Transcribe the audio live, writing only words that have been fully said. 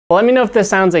Let me know if this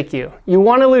sounds like you. You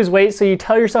want to lose weight, so you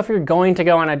tell yourself you're going to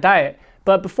go on a diet.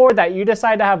 But before that, you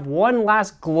decide to have one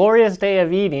last glorious day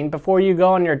of eating before you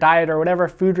go on your diet or whatever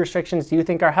food restrictions you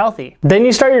think are healthy. Then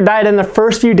you start your diet and the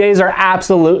first few days are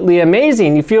absolutely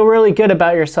amazing. You feel really good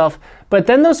about yourself, but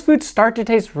then those foods start to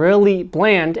taste really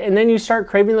bland, and then you start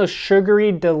craving those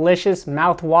sugary, delicious,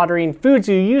 mouth-watering foods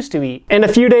you used to eat. And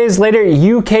a few days later,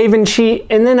 you cave and cheat,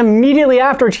 and then immediately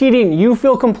after cheating, you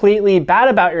feel completely bad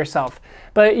about yourself.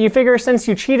 But you figure since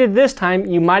you cheated this time,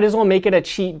 you might as well make it a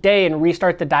cheat day and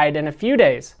restart the diet in a few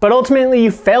days. But ultimately,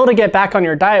 you fail to get back on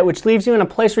your diet, which leaves you in a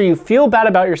place where you feel bad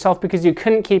about yourself because you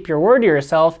couldn't keep your word to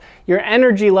yourself, your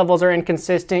energy levels are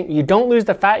inconsistent, you don't lose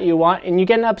the fat you want, and you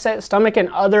get an upset stomach and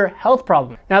other health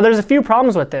problems. Now, there's a few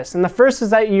problems with this, and the first is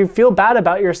that you feel bad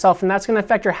about yourself, and that's going to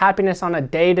affect your happiness on a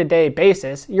day-to-day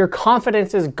basis. Your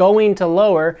confidence is going to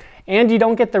lower, and you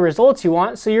don't get the results you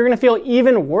want, so you're going to feel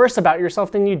even worse about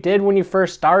yourself than you did when you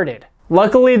first started.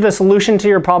 Luckily, the solution to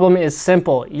your problem is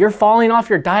simple. You're falling off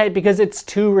your diet because it's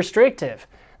too restrictive.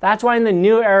 That's why in the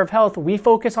new era of health, we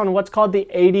focus on what's called the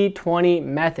 80-20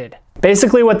 method.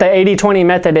 Basically what the 80-20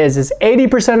 method is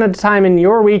 80% of the time in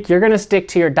your week, you're gonna stick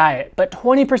to your diet, but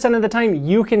 20% of the time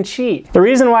you can cheat. The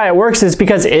reason why it works is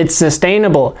because it's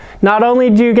sustainable. Not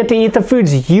only do you get to eat the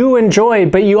foods you enjoy,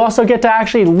 but you also get to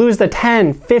actually lose the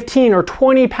 10, 15, or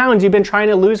 20 pounds you've been trying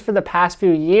to lose for the past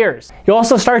few years. You'll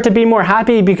also start to be more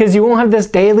happy because you won't have this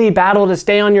daily battle to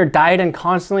stay on your diet and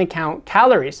constantly count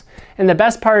calories. And the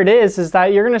best part is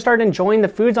that you're gonna start enjoying the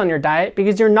foods on your diet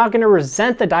because you're not gonna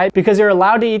resent the diet because you're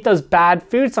allowed to eat those bad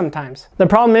foods sometimes. The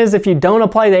problem is if you don't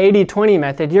apply the 80-20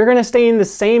 method, you're gonna stay in the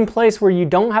same place where you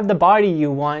don't have the body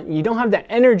you want, you don't have the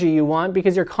energy you want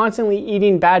because you're constantly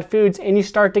eating bad foods and you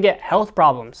start to get health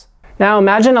problems. Now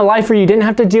imagine a life where you didn't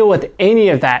have to deal with any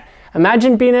of that.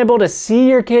 Imagine being able to see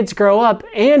your kids grow up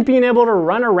and being able to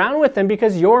run around with them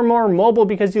because you're more mobile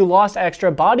because you lost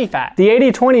extra body fat. The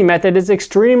 80-20 method is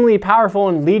extremely powerful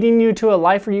in leading you to a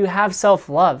life where you have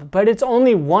self-love, but it's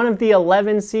only one of the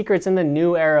 11 secrets in the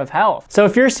new era of health. So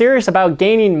if you're serious about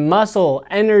gaining muscle,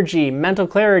 energy, mental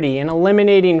clarity, and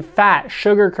eliminating fat,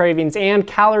 sugar cravings, and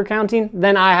calorie counting,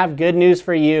 then I have good news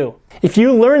for you. If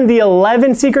you learn the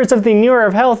 11 secrets of the new era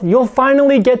of health, you'll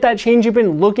finally get that change you've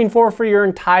been looking for your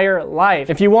entire life.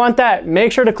 If you want that,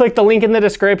 make sure to click the link in the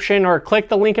description or click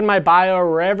the link in my bio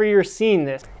or wherever you're seeing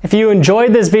this. If you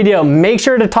enjoyed this video, make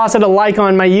sure to toss it a like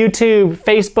on my YouTube,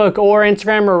 Facebook, or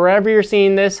Instagram, or wherever you're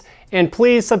seeing this. And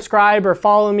please subscribe or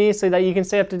follow me so that you can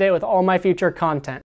stay up to date with all my future content.